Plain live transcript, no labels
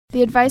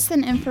The advice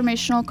and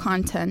informational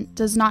content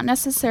does not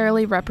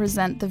necessarily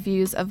represent the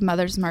views of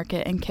Mother's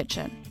Market and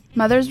Kitchen.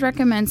 Mother's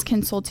recommends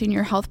consulting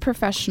your health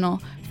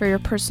professional for your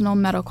personal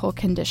medical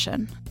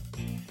condition.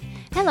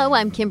 Hello,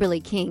 I'm Kimberly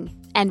King,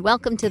 and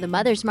welcome to the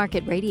Mother's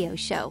Market Radio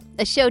Show,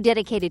 a show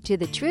dedicated to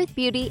the truth,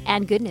 beauty,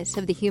 and goodness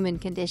of the human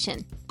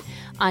condition.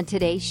 On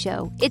today's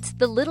show, it's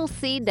the little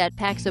seed that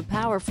packs a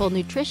powerful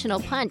nutritional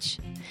punch,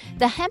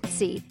 the hemp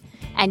seed,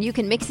 and you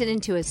can mix it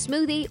into a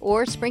smoothie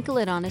or sprinkle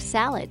it on a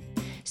salad.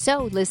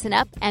 So listen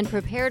up and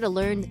prepare to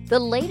learn the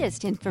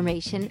latest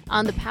information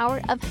on the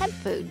power of hemp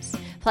foods.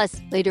 Plus,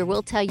 later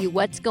we'll tell you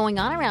what's going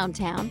on around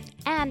town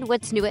and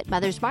what's new at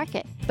Mother's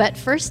Market. But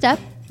first up,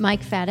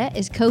 Mike Fatta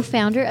is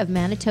co-founder of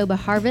Manitoba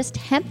Harvest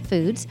Hemp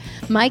Foods.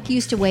 Mike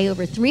used to weigh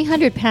over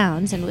 300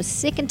 pounds and was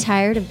sick and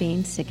tired of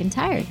being sick and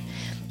tired.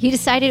 He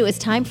decided it was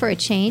time for a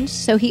change,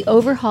 so he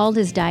overhauled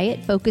his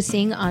diet,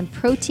 focusing on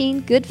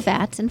protein, good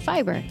fats, and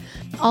fiber,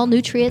 all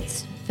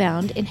nutrients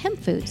found in hemp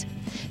foods.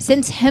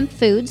 Since hemp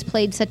foods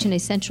played such an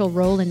essential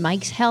role in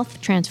Mike's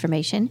health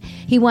transformation,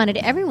 he wanted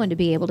everyone to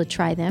be able to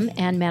try them,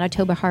 and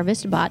Manitoba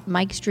Harvest brought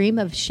Mike's dream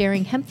of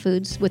sharing hemp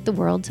foods with the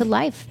world to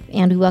life.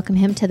 And we welcome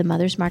him to the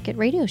Mother's Market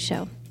Radio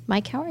Show.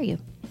 Mike, how are you?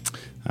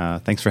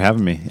 Thanks for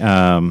having me.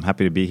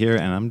 Happy to be here,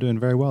 and I'm doing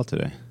very well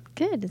today.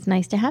 Good. It's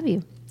nice to have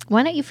you.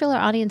 Why don't you fill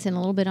our audience in a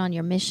little bit on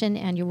your mission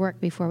and your work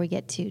before we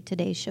get to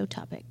today's show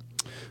topic?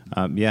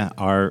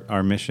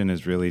 Our mission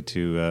is really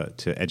to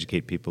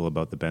educate people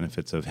about the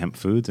benefits of hemp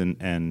foods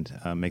and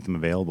make them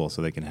available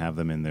so they can have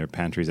them in their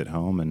pantries at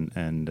home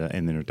and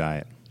in their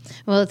diet.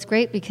 Well, it's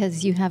great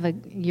because you have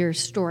your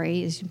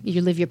story is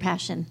you live your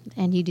passion,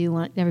 and you do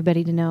want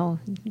everybody to know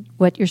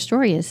what your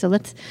story is. So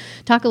let's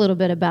talk a little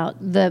bit about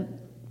the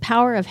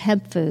power of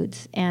hemp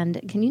foods.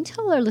 And can you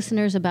tell our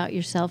listeners about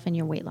yourself and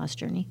your weight loss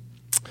journey?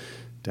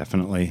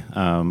 Definitely.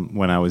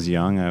 When I was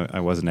young,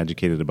 I wasn't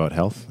educated about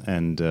health,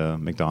 and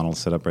McDonald's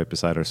set up right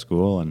beside our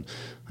school, and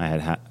I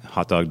had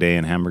hot dog day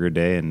and hamburger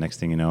day, and next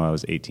thing you know, I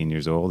was 18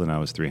 years old, and I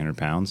was 300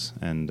 pounds,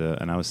 and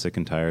I was sick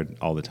and tired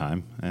all the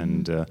time.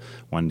 And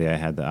one day I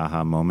had the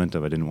aha moment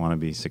of I didn't want to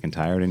be sick and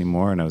tired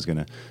anymore, and I was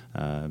going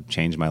to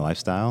change my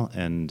lifestyle,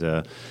 and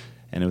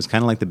it was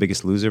kind of like the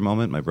Biggest Loser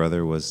moment. My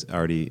brother he's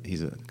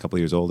a couple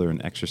years older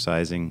and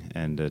exercising,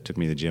 and took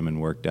me to the gym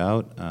and worked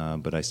out.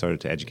 But I started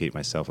to educate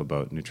myself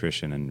about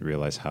nutrition and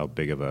realize how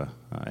big of an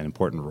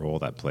important role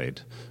that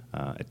played.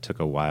 It took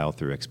a while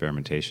through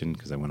experimentation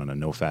because I went on a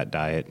no-fat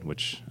diet,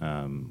 which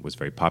was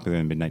very popular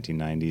in the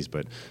mid-1990s,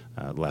 but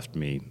left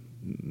me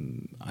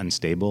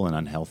unstable and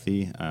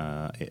unhealthy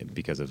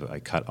because I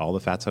cut all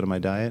the fats out of my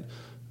diet.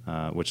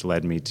 Which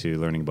led me to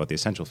learning about the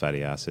essential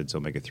fatty acids,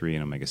 omega-3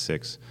 and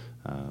omega-6,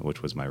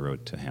 which was my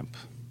road to hemp.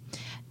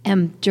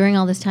 During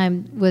all this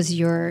time,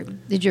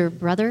 did your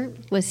brother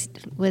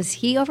was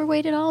he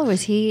overweight at all? Or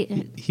was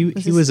he? He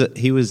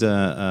was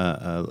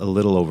a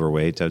little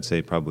overweight. I would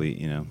say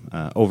probably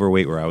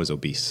overweight where I was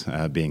obese,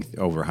 being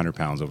over 100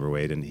 pounds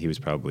overweight, and he was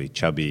probably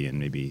chubby and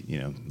maybe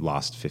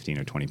lost 15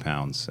 or 20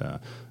 pounds,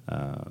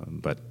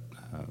 but.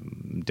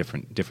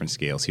 Different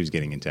scales. He was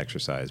getting into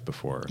exercise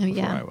before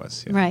I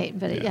was. Yeah. Right,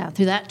 but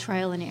through that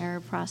trial and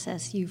error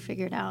process, you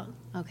figured out,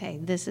 okay,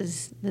 this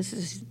is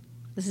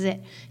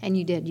it, and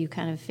you did. You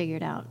kind of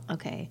figured out,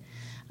 okay,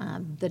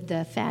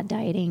 the fad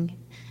dieting,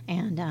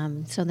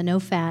 and so the no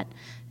fat,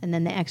 and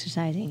then the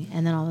exercising,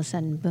 and then all of a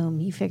sudden, boom,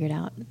 you figured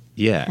out.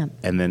 Yeah,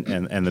 and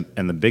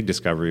the big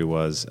discovery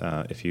was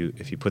if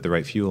you put the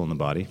right fuel in the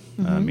body,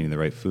 meaning the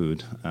right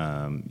food,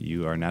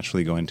 you are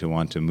naturally going to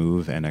want to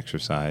move and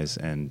exercise,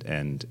 and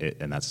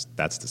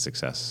that's the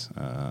success.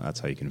 That's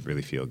how you can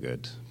really feel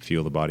good.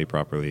 Fuel the body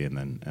properly, and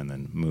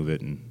then move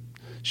it and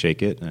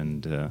shake it,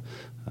 and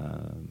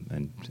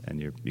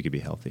you could be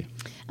healthy.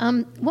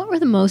 What were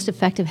the most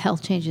effective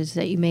health changes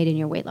that you made in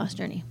your weight loss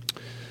journey?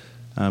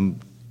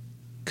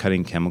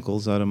 Cutting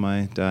chemicals out of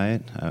my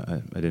diet.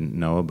 I didn't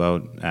know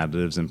about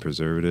additives and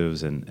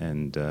preservatives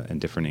and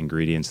different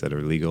ingredients that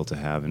are legal to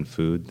have in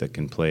food that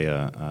can play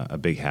a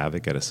big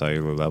havoc at a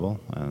cellular level.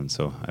 And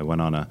so I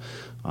went on a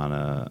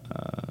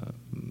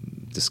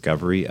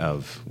discovery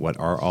of what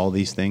are all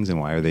these things and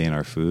why are they in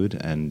our food,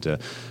 and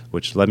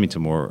which led me to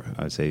more,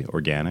 I would say,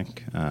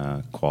 organic,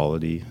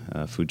 quality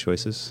food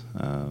choices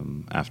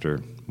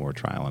after more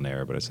trial and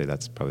error. But I'd say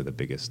that's probably the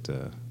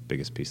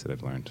biggest piece that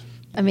I've learned.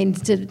 I mean,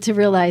 to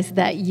realize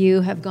that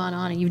you have gone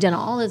on and you've done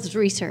all this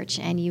research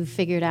and you've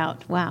figured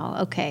out,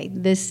 wow, okay,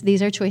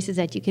 these are choices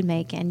that you can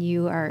make, and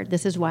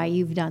this is why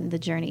you've done the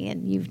journey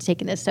and you've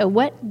taken this. So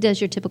what does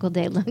your typical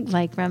day look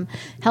like from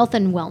health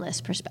and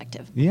wellness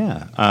perspective?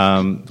 Yeah,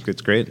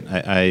 it's great.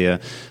 I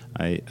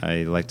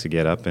like to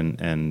get up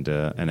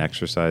and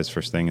exercise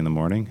first thing in the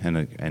morning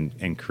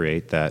and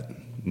create that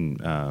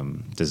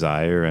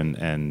desire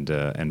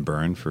and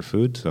burn for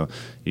food. So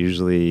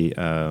usually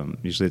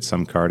it's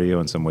some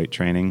cardio and some weight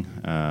training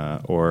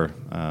or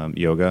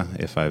yoga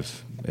if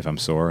I've if I'm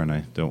sore and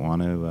I don't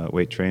want to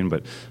weight train,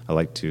 but I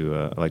like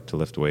to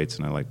lift weights,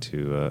 and I like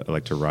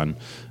to run.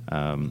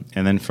 And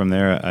then from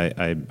there,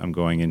 I'm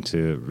going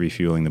into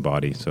refueling the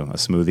body. So a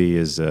smoothie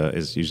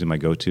is usually my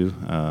go-to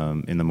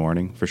in the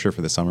morning, for sure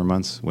for the summer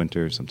months.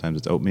 Winter, sometimes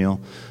it's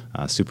oatmeal,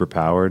 super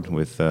powered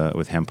with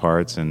hemp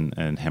hearts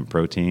and hemp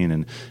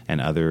protein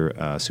and other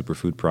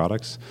superfood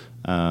products.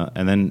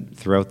 And then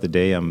throughout the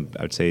day, I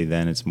would say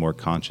then it's more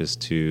conscious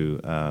to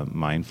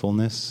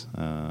mindfulness.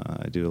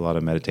 I do a lot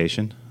of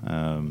meditation,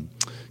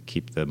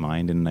 keep the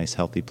mind in a nice,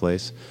 healthy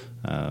place.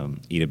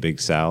 Eat a big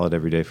salad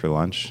every day for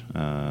lunch,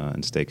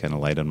 and stay kind of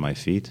light on my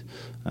feet,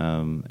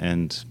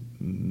 and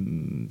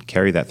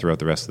carry that throughout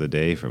the rest of the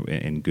day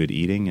in good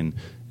eating,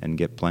 and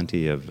get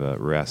plenty of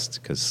rest,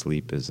 because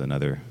sleep is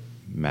another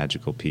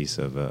magical piece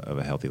of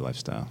a healthy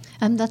lifestyle.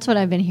 That's what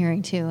I've been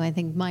hearing too. I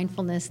think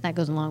mindfulness, that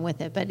goes along with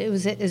it. But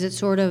is it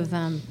sort of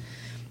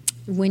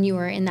when you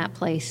were in that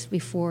place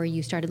before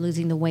you started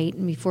losing the weight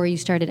and before you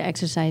started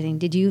exercising,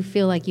 did you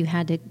feel like you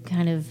had to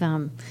kind of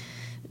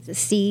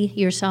see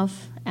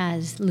yourself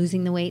as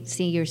losing the weight,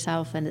 see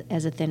yourself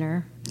as a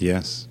thinner?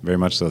 Yes, very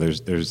much so.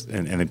 There's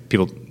and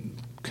people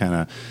kind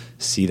of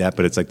see that,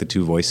 but it's like the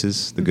two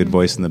voices, the good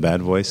voice and the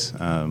bad voice.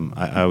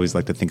 I always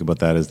like to think about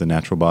that as the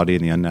natural body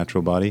and the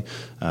unnatural body,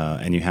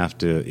 and you have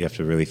to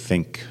really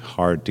think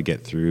hard to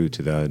get through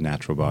to the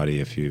natural body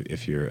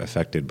if you're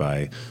affected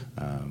by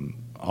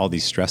all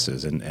these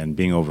stresses, and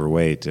being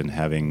overweight and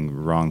having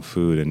wrong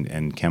food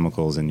and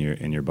chemicals in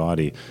your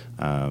body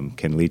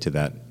can lead to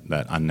that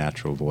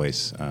unnatural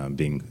voice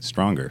being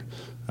stronger.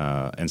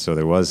 And so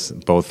there was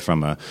both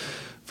from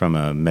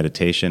a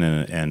meditation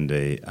and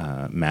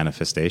a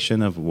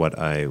manifestation of what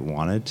I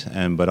wanted,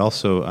 but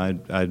also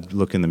I'd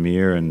look in the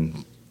mirror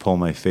and pull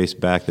my face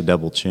back, the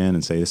double chin,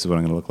 and say, "This is what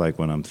I'm going to look like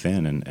when I'm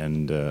thin,"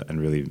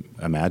 and really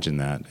imagine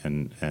that,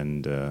 and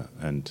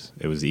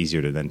it was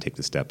easier to then take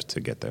the steps to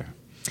get there.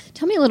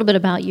 Tell me a little bit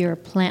about your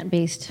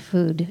plant-based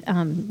food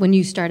when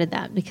you started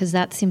that, because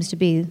that's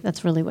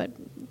really what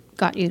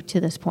got you to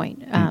this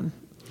point.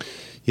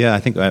 Yeah,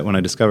 I think when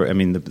I discovered,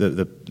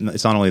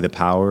 it's not only the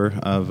power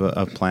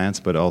of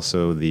plants, but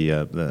also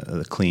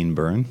the clean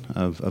burn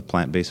of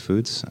plant-based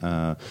foods.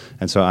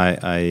 And so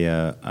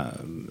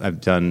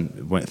I've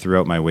went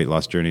throughout my weight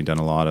loss journey, done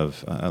a lot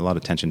of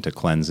attention to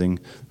cleansing.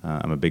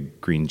 I'm a big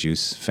green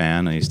juice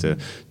fan. I used to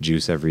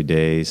juice every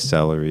day: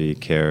 celery,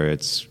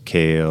 carrots,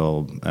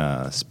 kale,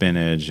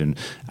 spinach, and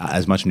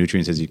as much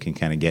nutrients as you can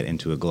kind of get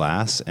into a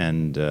glass.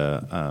 And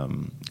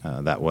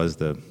that was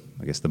the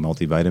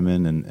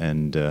multivitamin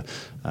and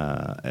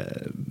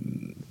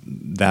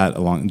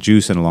that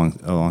juice and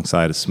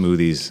alongside of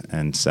smoothies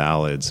and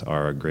salads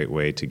are a great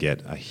way to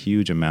get a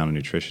huge amount of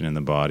nutrition in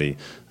the body,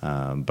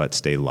 but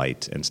stay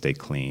light and stay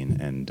clean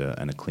and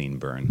a clean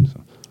burn.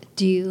 So.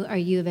 Are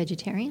you a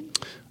vegetarian?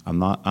 I'm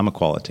not. I'm a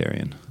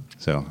qualitarian.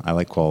 So I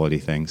like quality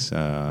things.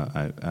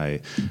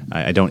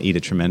 I don't eat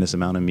a tremendous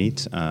amount of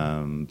meat,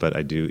 but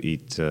I do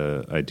eat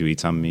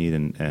some meat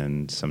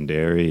and some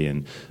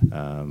dairy,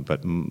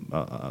 but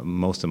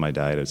most of my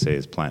diet, I'd say,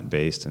 is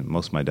plant-based, and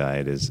most of my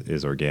diet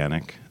is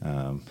organic.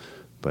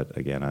 But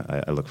again,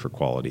 I look for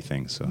quality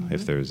things. So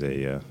if there's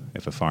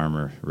if a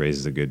farmer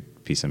raises a good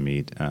piece of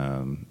meat,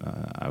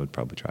 I would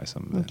probably try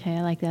some of it. Okay,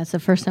 I like that. It's the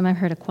first time I've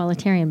heard a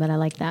qualitarian, but I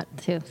like that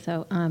too.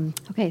 So,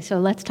 okay, so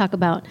let's talk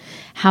about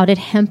how did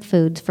hemp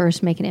foods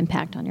first make an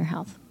impact on your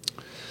health?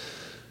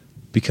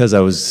 Because I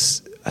would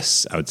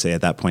say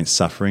at that point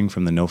suffering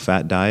from the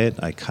no-fat diet.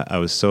 I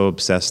was so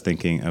obsessed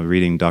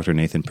reading Dr.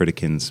 Nathan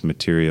Pritikin's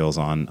materials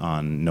on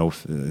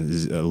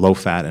low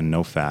fat and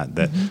no fat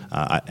that,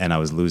 and I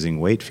was losing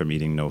weight from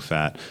eating no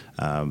fat,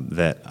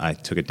 that I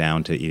took it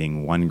down to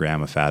eating 1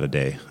 gram of fat a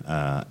day,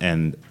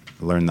 and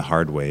learned the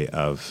hard way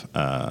of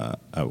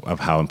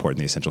how important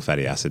the essential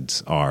fatty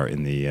acids are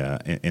in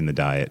the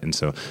diet. And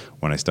so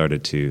when I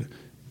started to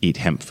eat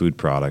hemp food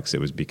products,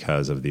 it was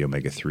because of the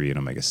omega-3 and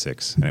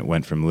omega-6. And it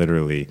went from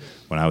literally,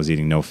 when I was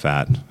eating no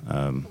fat,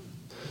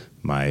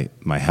 my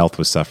health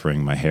was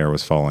suffering, my hair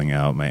was falling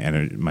out, my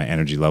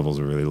energy levels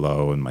were really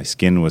low, and my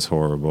skin was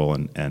horrible.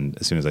 And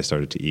as soon as I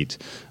started to eat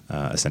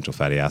essential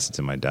fatty acids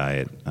in my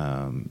diet,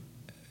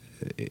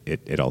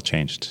 it all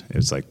changed. It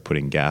was like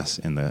putting gas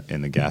in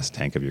the gas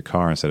tank of your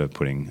car instead of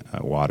putting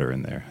water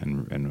in there,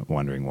 and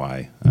wondering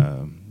why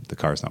the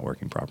car's not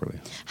working properly.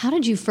 How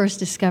did you first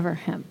discover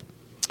hemp?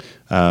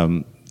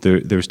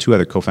 There's 2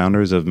 other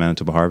co-founders of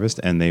Manitoba Harvest,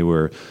 and they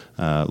were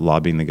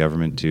lobbying the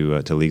government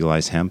to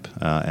legalize hemp,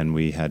 and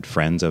we had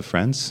friends of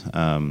friends.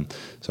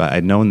 So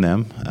I'd known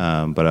them,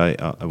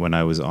 but when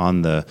I was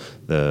on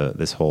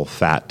this whole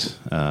fat,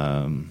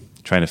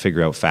 trying to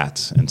figure out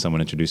fats, and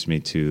someone introduced me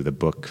to the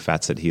book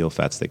Fats That Heal,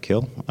 Fats That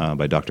Kill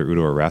by Dr.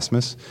 Udo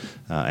Erasmus,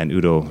 and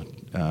Udo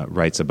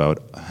writes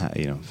about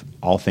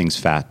all things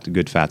fat,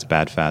 good fats,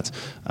 bad fats,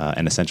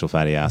 and essential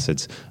fatty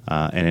acids.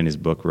 And in his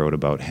book, wrote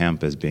about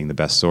hemp as being the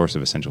best source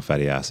of essential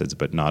fatty acids,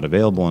 but not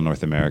available in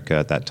North America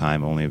at that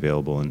time, only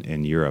available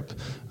in Europe.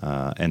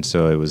 And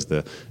so it was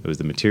the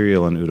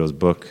material in Udo's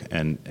book,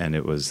 and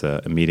it was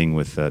a meeting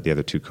with the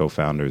other two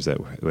co-founders that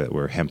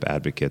were hemp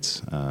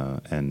advocates,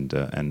 and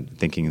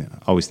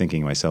always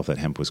thinking myself that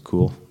hemp was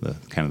cool, the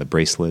kind of the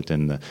bracelet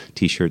and the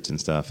T-shirts and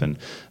stuff,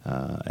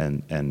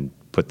 and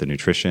put the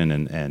nutrition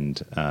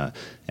and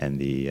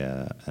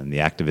the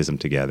activism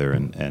together,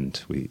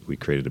 and we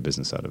created a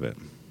business out of it.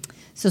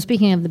 So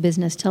speaking of the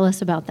business, tell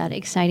us about that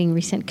exciting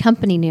recent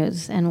company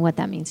news and what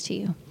that means to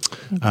you.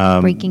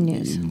 Breaking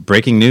news.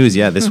 Breaking news,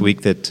 yeah. This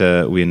week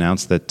that we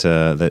announced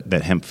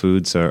that Hemp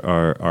Foods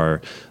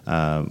are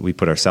we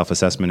put our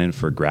self-assessment in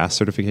for GRAS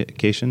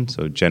certification,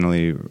 so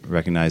generally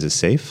recognized as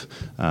safe,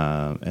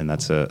 and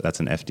that's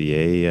an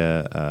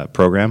FDA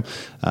program.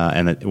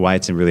 And why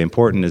it's really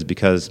important is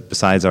because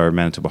besides our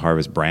Manitoba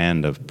Harvest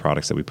brand of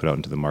products that we put out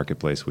into the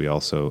marketplace, we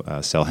also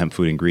sell hemp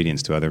food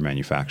ingredients to other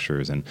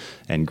manufacturers,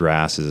 and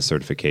GRAS is a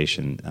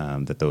certification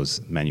that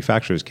those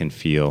manufacturers can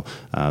feel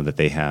that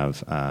they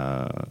have.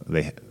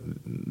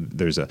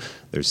 There's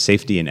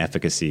safety and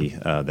efficacy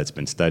that's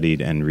been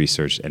studied and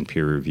researched and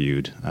peer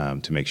reviewed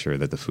to make sure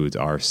that the foods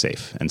are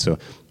safe. And so,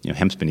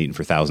 hemp's been eaten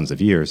for thousands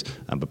of years,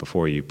 but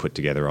before you put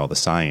together all the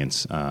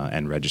science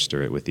and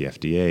register it with the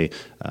FDA,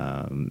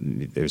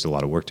 there's a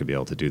lot of work to be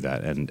able to do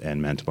that.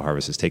 And Manitoba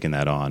Harvest has taken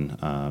that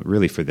on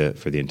really for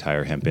the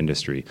entire hemp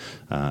industry,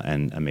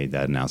 and I made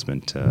that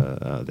announcement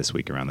this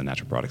week around the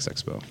Natural Products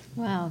Expo.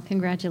 Wow!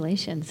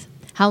 Congratulations.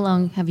 How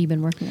long have you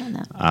been working on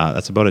that?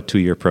 That's about a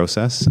 2-year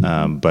process,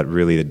 but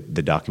really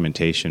the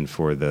documentation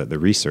for the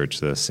research,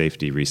 the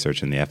safety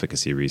research and the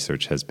efficacy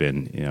research has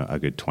been a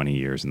good 20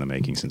 years in the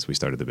making since we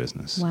started the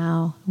business.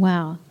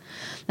 Wow.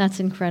 That's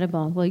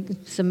incredible. Well,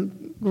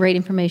 some great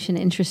information,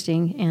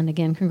 interesting, and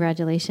again,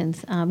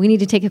 congratulations. We need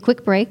to take a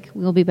quick break.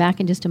 We'll be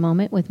back in just a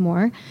moment with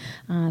more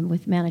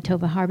with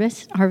Manitoba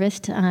Harvest.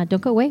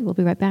 Don't go away. We'll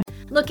be right back.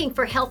 Looking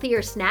for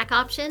healthier snack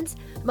options?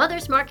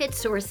 Mother's Market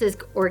sources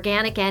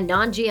organic and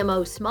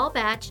non-GMO small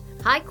batch,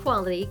 high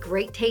quality,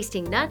 great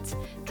tasting nuts,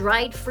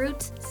 dried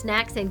fruits,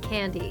 snacks, and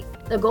candy.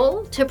 The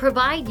goal? To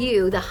provide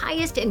you the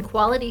highest in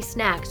quality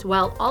snacks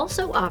while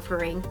also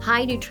offering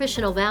high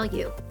nutritional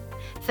value.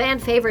 Fan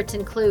favorites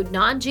include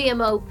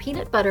non-GMO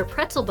peanut butter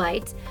pretzel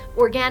bites,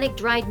 organic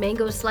dried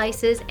mango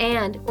slices,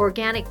 and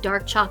organic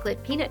dark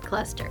chocolate peanut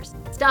clusters.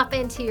 Stop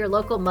into your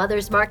local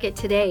Mother's Market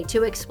today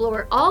to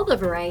explore all the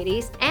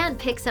varieties and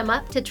pick some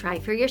up to try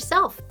for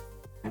yourself.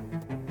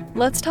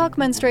 Let's talk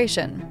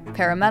menstruation,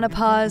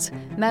 perimenopause,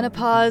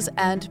 menopause,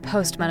 and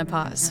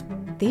postmenopause.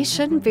 These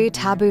shouldn't be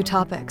taboo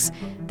topics.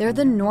 They're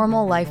the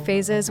normal life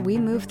phases we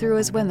move through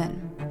as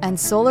women. And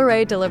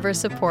Solaray delivers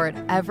support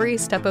every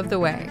step of the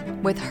way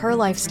with her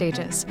life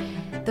stages.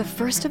 The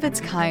first of its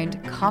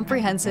kind,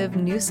 comprehensive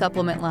new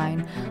supplement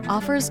line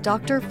offers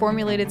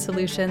doctor-formulated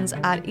solutions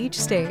at each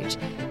stage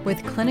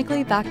with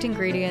clinically backed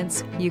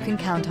ingredients you can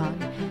count on.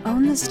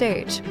 Own the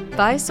stage.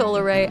 Buy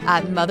Solaray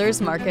at Mother's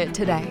Market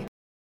today.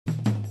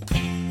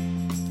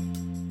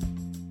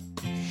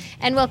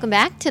 And welcome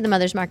back to the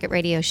Mother's Market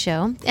Radio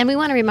Show. And we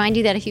want to remind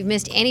you that if you've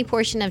missed any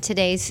portion of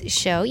today's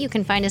show, you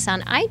can find us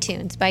on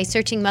iTunes by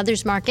searching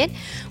Mother's Market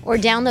or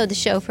download the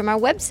show from our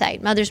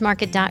website,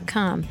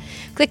 mothersmarket.com.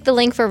 Click the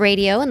link for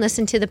radio and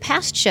listen to the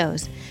past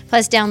shows.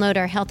 Plus, download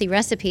our healthy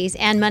recipes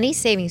and money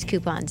savings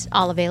coupons,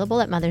 all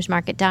available at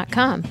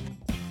mothersmarket.com.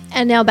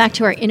 And now back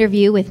to our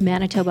interview with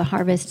Manitoba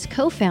Harvest's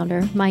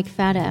co-founder, Mike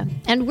Fata.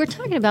 And we're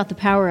talking about the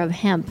power of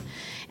hemp.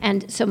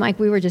 And so, Mike,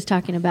 we were just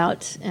talking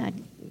about...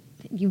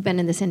 You've been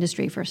in this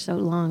industry for so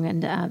long,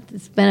 and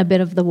it's been a bit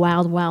of the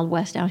wild, wild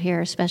west out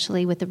here,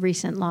 especially with the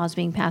recent laws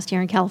being passed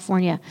here in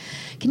California.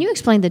 Can you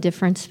explain the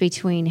difference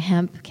between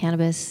hemp,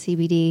 cannabis,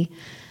 CBD,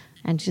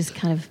 and just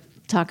kind of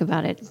talk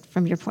about it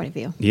from your point of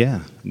view? Yeah,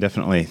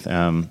 definitely.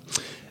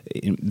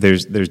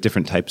 There's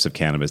different types of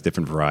cannabis,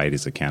 different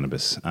varieties of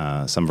cannabis.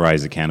 Some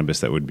varieties of cannabis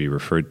that would be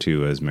referred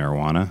to as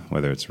marijuana,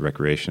 whether it's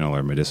recreational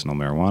or medicinal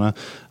marijuana,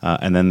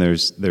 and then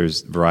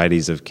there's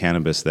varieties of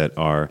cannabis that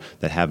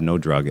have no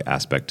drug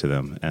aspect to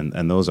them,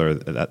 and those are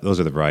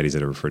the varieties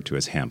that are referred to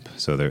as hemp.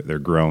 So they're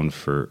grown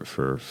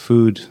for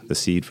food, the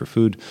seed for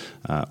food,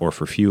 or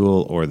for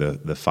fuel, or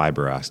the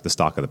fiber, the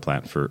stalk of the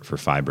plant for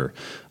fiber.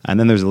 And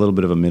then there's a little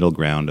bit of a middle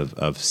ground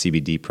of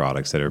CBD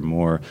products that are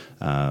more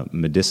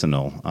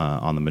medicinal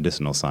on the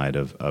medicinal side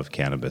of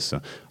cannabis.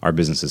 So our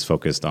business is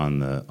focused on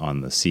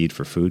the seed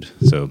for food.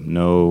 So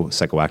no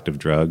psychoactive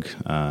drug,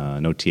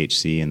 no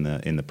THC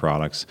in the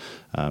products.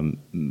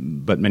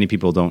 But many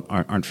people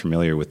aren't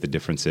familiar with the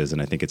differences,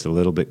 and I think it's a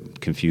little bit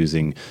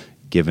confusing.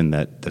 given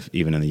that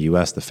even in the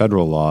U.S., the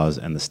federal laws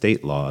and the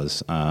state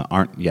laws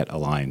aren't yet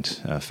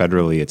aligned.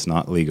 Federally, it's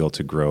not legal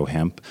to grow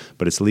hemp,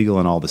 but it's legal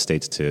in all the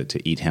states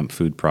to eat hemp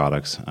food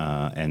products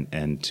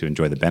and to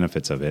enjoy the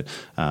benefits of it.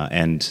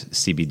 And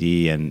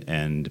CBD and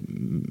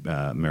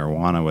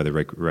marijuana, whether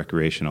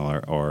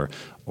recreational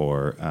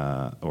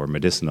or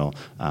medicinal,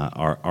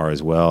 are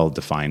as well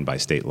defined by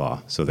state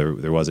law. So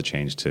there was a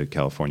change to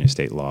California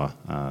state law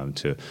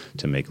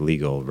to make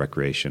legal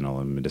recreational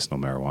and medicinal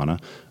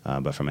marijuana.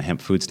 But from a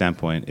hemp food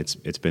standpoint,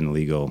 it's been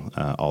legal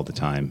all the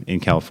time in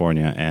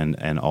California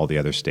and all the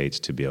other states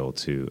to be able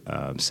to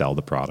sell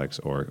the products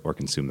or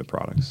consume the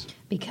products.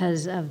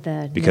 Because of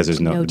the there's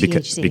no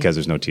THC. Because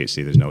there's no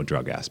THC, there's no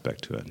drug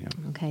aspect to it. Yeah.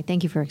 Okay,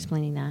 thank you for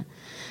explaining that.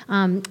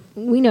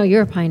 We know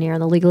you're a pioneer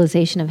in the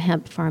legalization of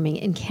hemp farming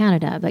in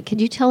Canada, but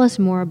could you tell us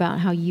more about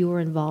how you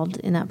were involved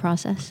in that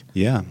process?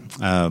 Yeah.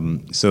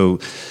 So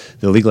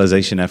the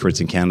legalization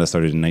efforts in Canada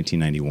started in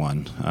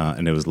 1991,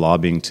 and it was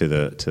lobbying to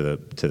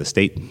the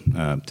state,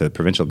 to the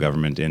provincial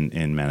government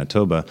in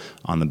Manitoba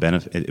on the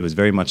benefit. It was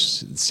very much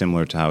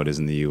similar to how it is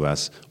in the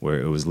U.S., where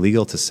it was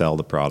legal to sell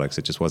the products.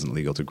 It just wasn't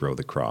legal to grow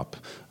the crop.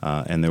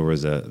 And there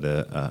was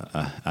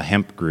a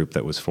hemp group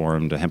that was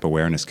formed, a hemp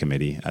awareness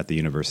committee at the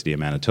University of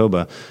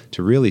Manitoba,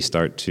 to really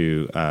start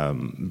to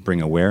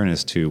bring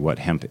awareness to what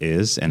hemp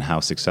is and how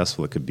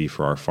successful it could be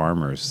for our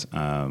farmers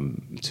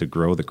to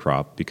grow the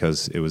crop,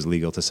 because it was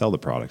legal to sell the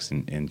products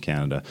in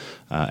Canada.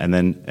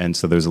 And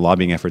so there's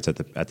lobbying efforts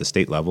at the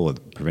state level, at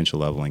the provincial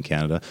level in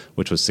Canada,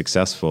 which was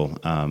successful.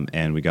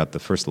 And we got the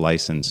first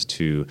license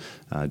to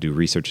do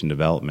research and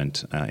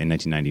development in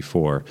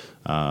 1994,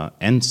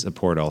 and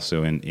support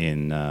also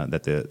in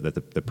that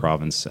the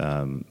province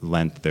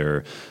lent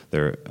their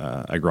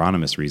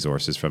agronomist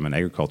resources from an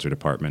agriculture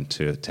department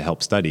to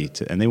help study.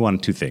 And they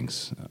wanted two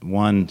things.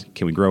 One,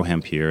 can we grow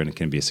hemp here and it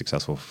can be a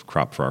successful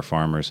crop for our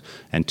farmers?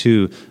 And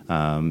two,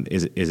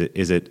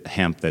 is it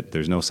hemp that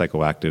there's no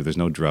psychoactive, there's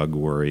no drug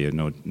worry,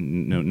 no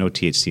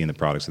THC in the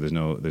product, so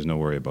there's no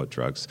worry about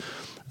drugs.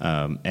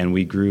 And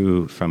we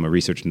grew from a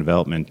research and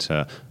development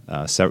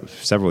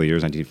several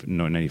years,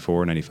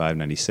 1994, 95,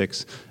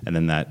 96, and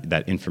then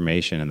that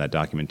information and that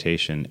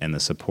documentation and the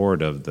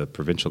support of the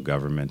provincial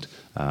government,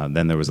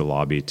 then there was a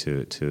lobby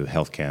to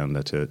Health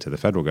Canada, to the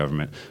federal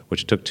government,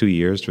 which took 2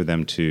 years for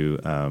them to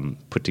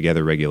put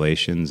together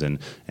regulations, and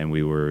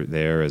we were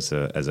there as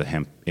a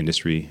hemp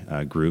industry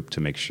group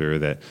to make sure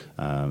that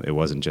it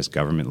wasn't just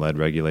government-led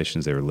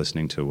regulations. They were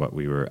listening to what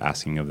we were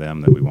asking of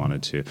them, that we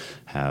wanted to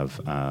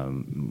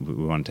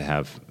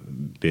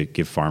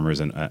give farmers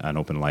an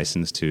open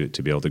license to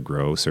be able to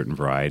grow certain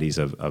varieties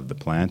of the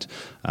plant.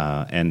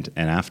 And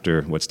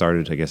after what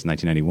started, I guess, in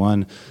 1991,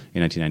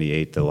 in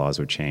 1998, the laws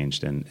were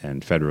changed,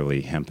 and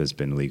federally, hemp has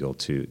been legal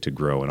to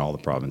grow in all the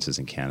provinces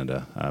in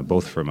Canada,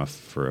 both from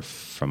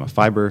a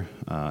fiber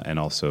and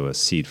also a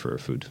seed for a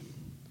food.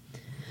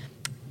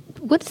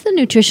 What's the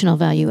nutritional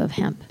value of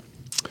hemp?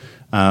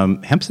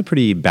 Hemp's a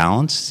pretty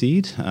balanced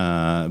seed,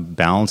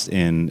 balanced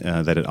in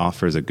that it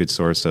offers a good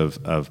source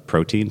of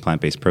protein,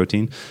 plant-based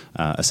protein,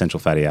 essential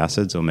fatty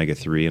acids,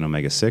 omega-3 and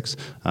omega-6,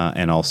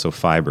 and also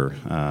fiber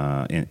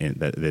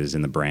that is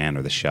in the bran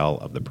or the shell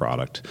of the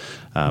product.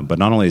 But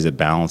not only is it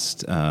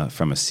balanced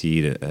from a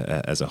seed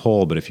as a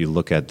whole, but if you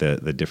look at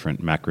the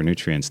different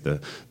macronutrients,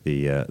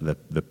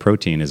 the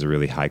protein is a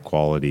really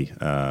high-quality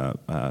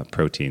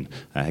protein.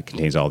 It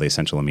contains all the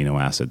essential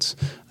amino acids.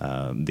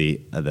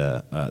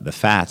 The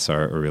fats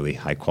are really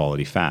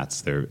high-quality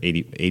fats. They're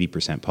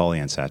 80%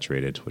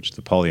 polyunsaturated, which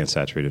the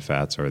polyunsaturated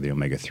fats are the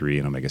omega-3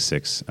 and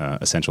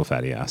omega-6 essential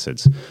fatty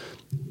acids.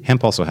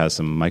 Hemp also has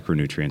some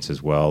micronutrients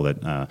as well,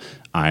 that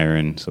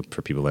iron, so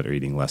for people that are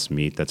eating less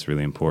meat, that's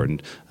really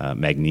important.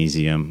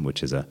 Magnesium,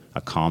 which is a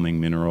calming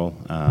mineral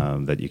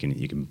that you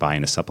can buy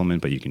in a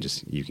supplement, but you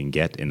can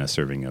get in a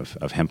serving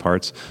of hemp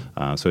hearts.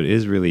 So it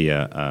is really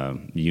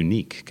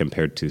unique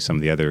compared to some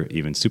of the other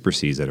even super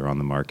seeds that are on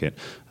the market,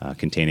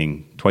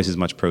 containing twice as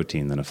much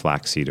protein than a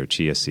flaxseed or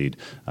chia seed,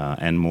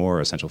 and more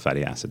essential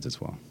fatty acids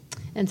as well.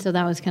 And so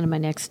that was kind of my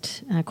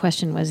next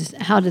question, was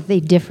how did they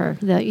differ,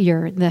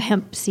 the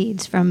hemp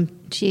seeds from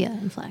chia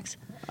and flax?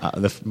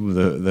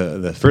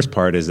 The first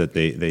part is that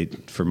they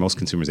for most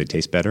consumers, they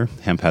taste better.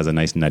 Hemp has a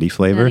nice nutty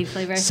flavor.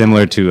 Nutty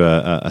Similar to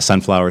a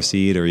sunflower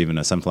seed, or even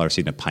a sunflower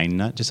seed and a pine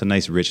nut, just a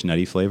nice rich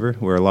nutty flavor,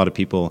 where a lot of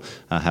people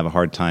have a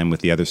hard time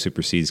with the other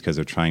super seeds because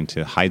they're trying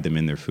to hide them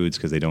in their foods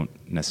because they don't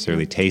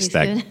necessarily taste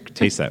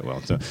that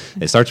well. So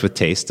it starts with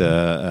taste.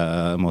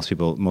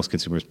 Most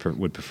consumers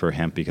would prefer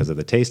hemp because of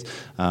the taste,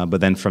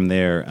 but then from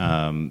there,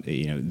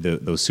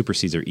 those super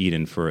seeds are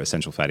eaten for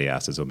essential fatty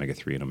acids,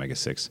 omega-3 and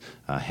omega-6.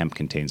 Hemp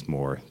contains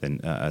more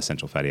than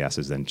essential fatty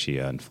acids than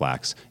chia and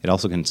flax. It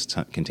also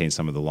contains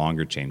some of the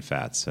longer chain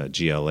fats,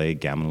 GLA,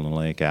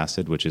 gamma-linoleic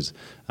acid, which is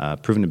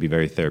proven to be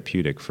very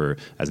therapeutic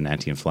as an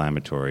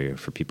anti-inflammatory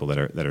for people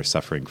that are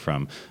suffering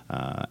from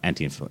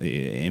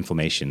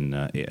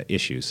inflammation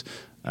issues.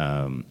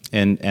 And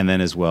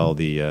then as well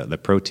the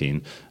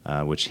protein,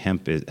 which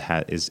hemp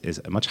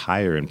is much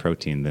higher in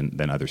protein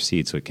than other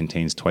seeds, so it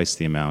contains twice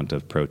the amount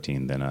of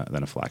protein than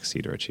a flax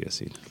seed or a chia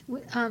seed.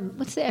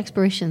 What's the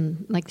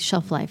expiration, like the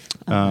shelf life?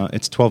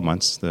 It's 12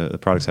 months. The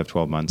products have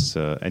 12 months,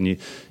 and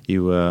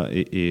you want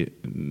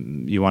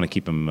to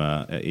keep them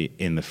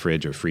in the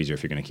fridge or freezer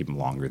if you're going to keep them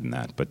longer than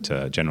that.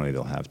 But generally,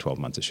 they'll have 12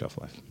 months of shelf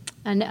life.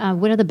 And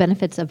what are the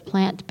benefits of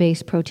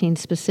plant-based protein,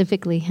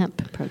 specifically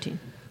hemp protein?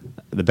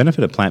 The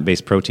benefit of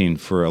plant-based protein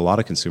for a lot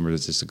of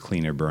consumers is just a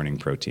cleaner burning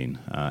protein.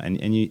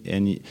 And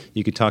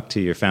you could talk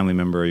to your family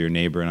member or your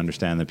neighbor and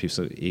understand that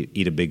people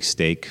eat a big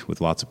steak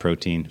with lots of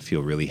protein,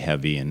 feel really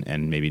heavy,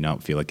 and maybe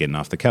not feel like getting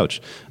off the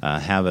couch.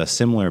 Have a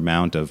similar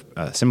amount of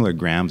similar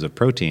grams of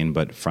protein,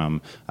 but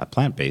from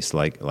plant-based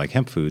like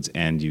hemp foods,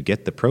 and you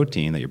get the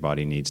protein that your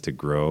body needs to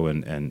grow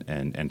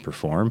and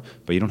perform,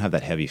 but you don't have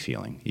that heavy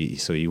feeling.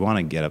 So you want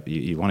to get up.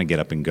 You want to get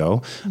up and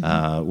go,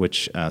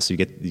 so you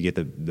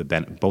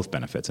get both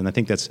benefits. And I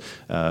think that's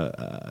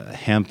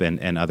hemp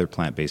and other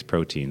plant-based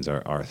proteins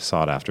are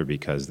sought after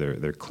because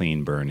they're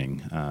clean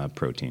burning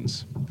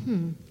proteins.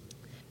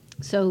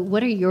 So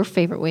what are your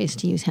favorite ways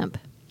to use hemp?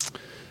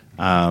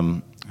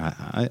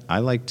 I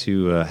like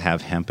to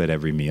have hemp at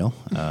every meal.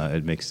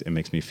 It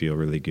makes me feel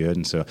really good,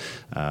 and so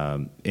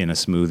in a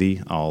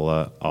smoothie,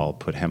 I'll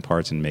put hemp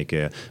hearts and make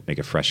a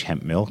fresh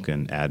hemp milk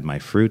and add my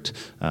fruit,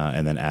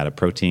 and then add a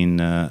protein,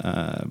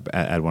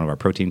 add one of our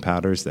protein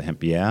powders, the hemp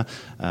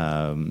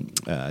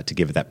to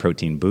give it that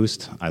protein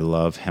boost. I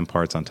love hemp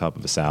hearts on top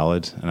of a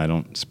salad, and I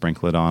don't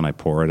sprinkle it on; I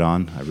pour it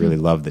on. I really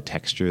love the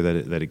texture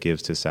that it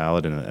gives to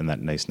salad and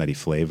that nice nutty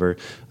flavor.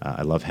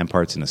 I love hemp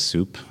hearts in a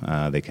soup.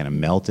 They kind of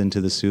melt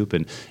into the soup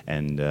and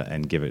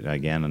give it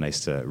again a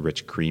nice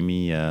rich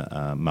creamy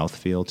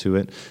mouthfeel to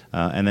it,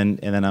 and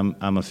then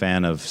I'm a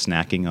fan of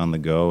snacking on the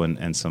go,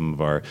 and some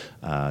of our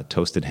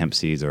toasted hemp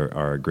seeds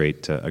are a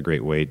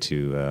great way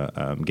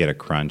to get a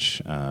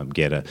crunch,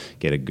 get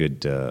a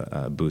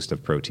good boost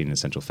of protein and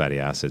essential fatty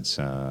acids,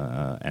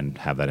 and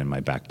have that in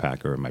my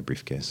backpack or in my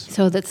briefcase.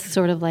 So that's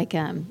sort of like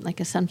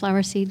a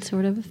sunflower seed,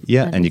 sort of.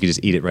 Yeah, and you can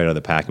just eat it right out of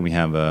the pack, and we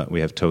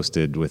have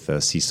toasted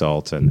with sea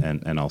salt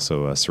and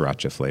also a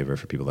sriracha flavor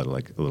for people that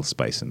like a little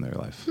spice in their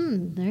life.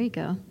 There you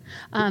go.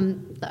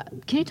 Can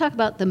you talk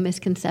about the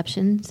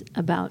misconceptions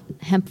about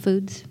hemp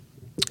foods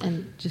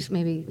and just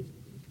maybe...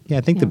 Yeah,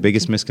 I think the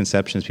biggest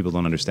misconception is people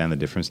don't understand the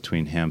difference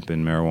between hemp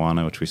and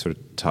marijuana, which we sort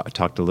of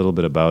talked a little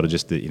bit about.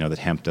 Just that that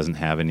hemp doesn't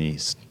have any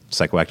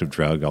psychoactive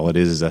drug. All it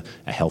is a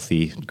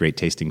healthy, great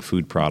tasting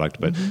food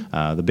product. But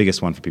the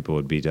biggest one for people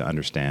would be to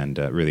understand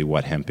really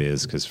what hemp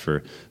is, because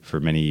for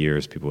many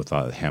years people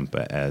thought hemp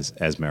as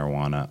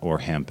marijuana, or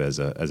hemp as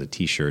a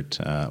T-shirt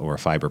or a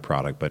fiber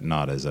product, but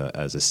not as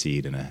a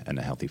seed and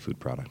a healthy food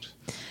product.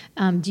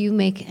 Do you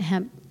make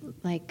hemp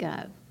like?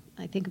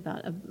 I think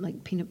about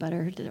like peanut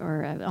butter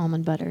or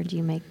almond butter. Do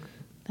you make that?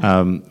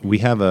 We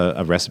have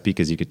a recipe,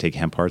 because you could take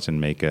hemp hearts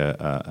and make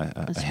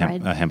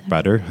a hemp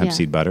butter, hemp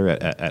seed butter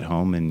at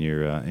home in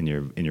your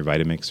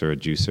Vitamix or a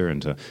juicer,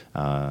 and so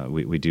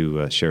we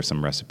do share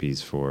some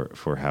recipes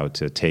for how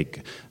to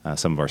take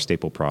some of our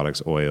staple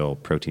products, oil,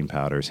 protein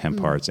powders, hemp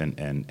hearts,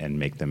 and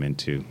make them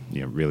into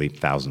really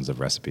thousands of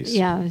recipes.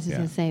 Yeah, I was just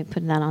going to say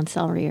putting that on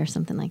celery or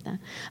something like that.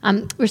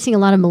 We're seeing a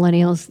lot of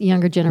millennials,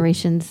 younger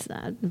generations,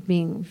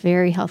 being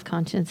very health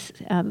conscious.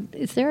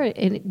 Is there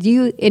do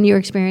you, in your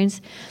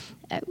experience,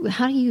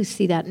 how do you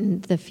see that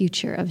in the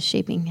future of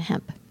shaping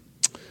hemp?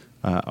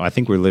 I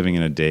think we're living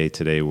in a day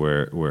today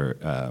where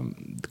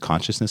the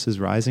consciousness is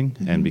rising,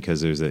 and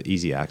because there's an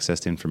easy access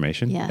to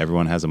information,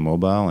 everyone has a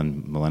mobile,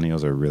 and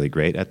millennials are really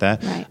great at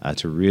that. Right.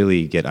 To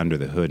really get under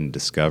the hood and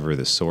discover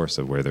the source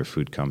of where their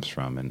food comes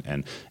from,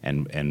 and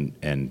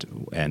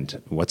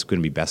what's going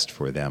to be best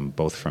for them,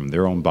 both from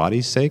their own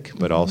body's sake,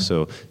 but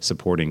also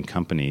supporting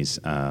companies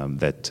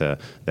that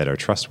are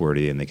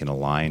trustworthy and they can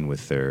align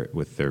with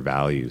their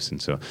values.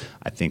 And so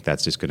I think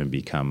that's just going to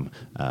become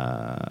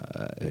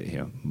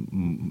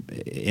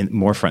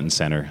more front and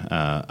center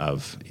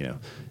of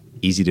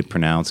easy to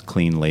pronounce,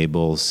 clean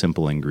labels,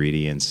 simple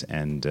ingredients,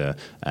 and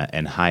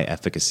high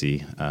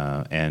efficacy,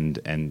 and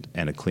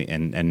a clean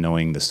and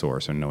knowing the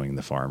source or knowing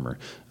the farmer.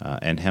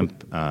 And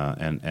hemp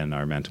and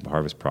our Manitoba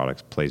Harvest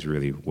products plays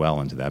really well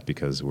into that,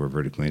 because we're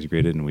vertically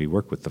integrated and we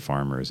work with the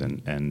farmers,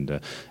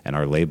 and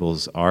our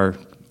labels are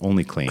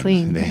only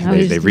clean.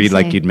 They read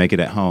like you'd make it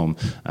at home.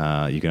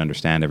 You can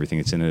understand everything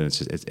that's in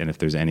it. And if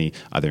there's any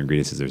other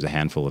ingredients, there's a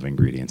handful of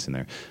ingredients in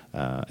there.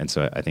 And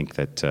so I think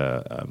that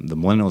the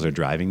millennials are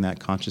driving that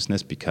consciousness.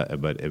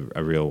 But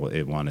a real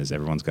one is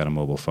everyone's got a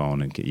mobile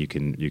phone, and you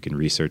can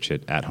research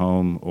it at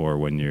home or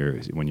when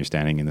you're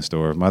standing in the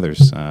store of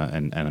Mother's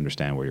and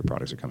understand where your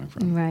products are coming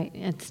from. Right,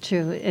 it's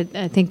true.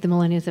 I think the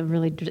millennials have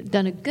really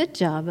done a good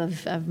job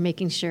of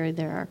making sure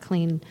there are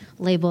clean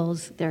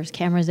labels. There's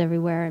cameras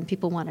everywhere, and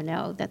people want to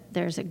know that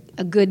there's a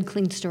good,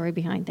 clean story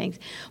behind things.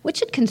 What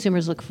should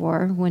consumers look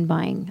for when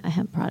buying a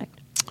hemp product?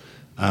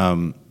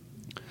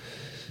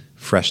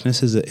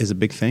 Freshness is a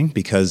big thing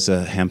because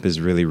hemp is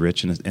really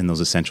rich in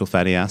those essential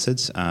fatty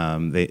acids.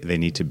 They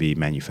need to be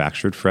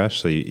manufactured fresh,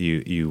 so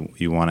you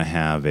want to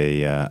have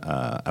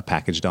a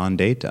packaged on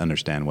date to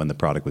understand when the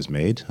product was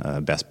made,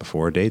 best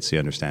before date, so you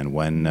understand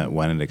when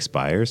it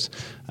expires.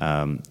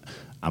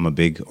 I'm a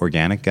big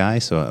organic guy,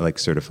 so I like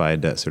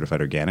certified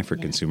organic for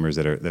consumers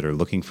that are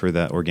looking for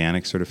that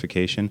organic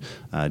certification.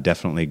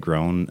 Definitely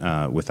grown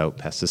without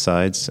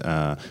pesticides,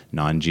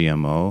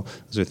 non-GMO.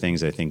 Those are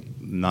things I think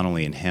not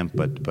only in hemp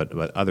but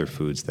other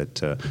foods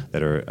that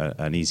are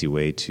an easy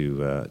way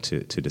to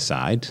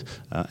decide.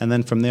 And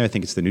then from there, I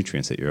think it's the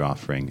nutrients that you're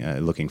offering,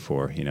 looking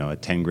for. A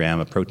 10 gram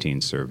of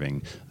protein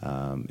serving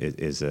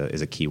is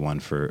a key one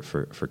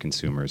for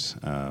consumers,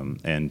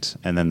 and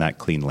then that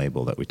clean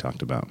label that we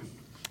talked about.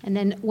 And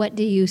then what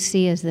do you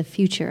see as the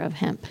future of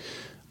hemp?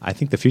 I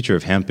think the future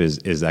of hemp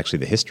is actually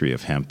the history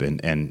of hemp,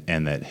 and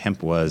that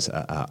hemp was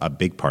a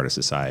big part of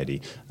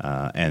society,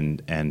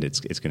 and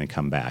it's going to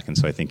come back. And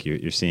so I think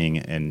you're seeing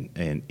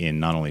in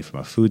not only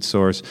from a food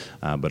source,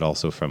 but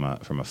also from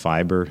a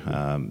fiber,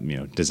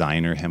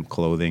 designer hemp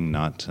clothing,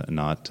 not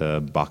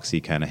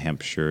boxy kind of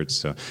hemp shirts.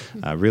 So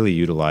really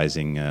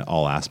utilizing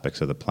all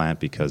aspects of the plant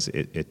because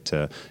it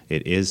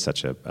is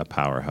such a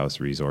powerhouse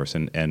resource,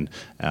 and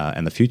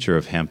the future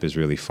of hemp is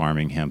really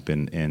farming hemp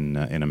in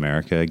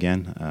America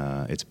again.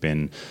 It's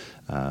been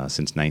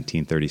since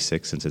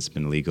 1936, since it's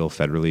been legal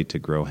federally to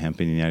grow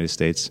hemp in the United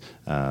States,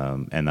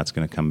 and that's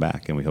going to come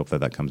back, and we hope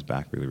that comes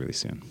back really, really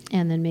soon.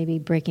 And then maybe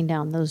breaking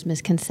down those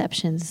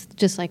misconceptions,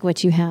 just like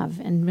what you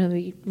have, and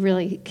really,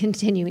 really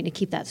continuing to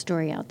keep that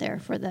story out there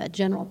for the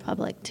general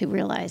public to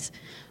realize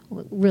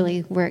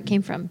really where it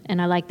came from.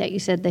 And I like that you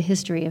said the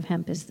history of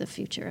hemp is the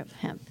future of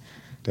hemp.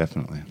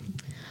 Definitely.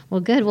 Well,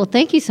 good. Well,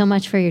 thank you so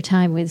much for your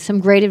time with some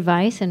great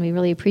advice, and we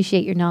really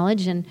appreciate your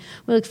knowledge, and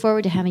we look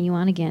forward to having you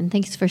on again.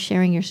 Thanks for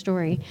sharing your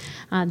story.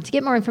 To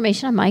get more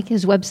information on Mike,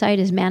 his website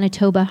is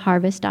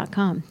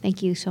manitobaharvest.com.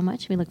 Thank you so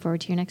much. We look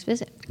forward to your next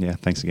visit. Yeah,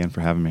 thanks again for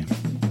having me.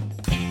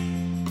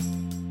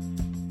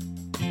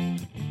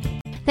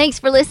 Thanks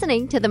for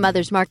listening to the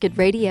Mother's Market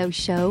Radio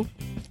Show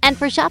and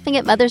for shopping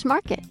at Mother's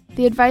Market.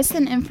 The advice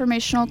and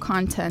informational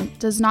content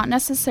does not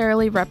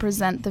necessarily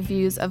represent the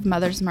views of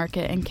Mother's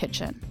Market and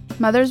Kitchen.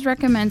 Mother's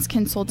recommends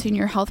consulting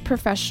your health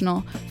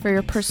professional for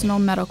your personal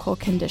medical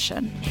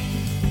condition.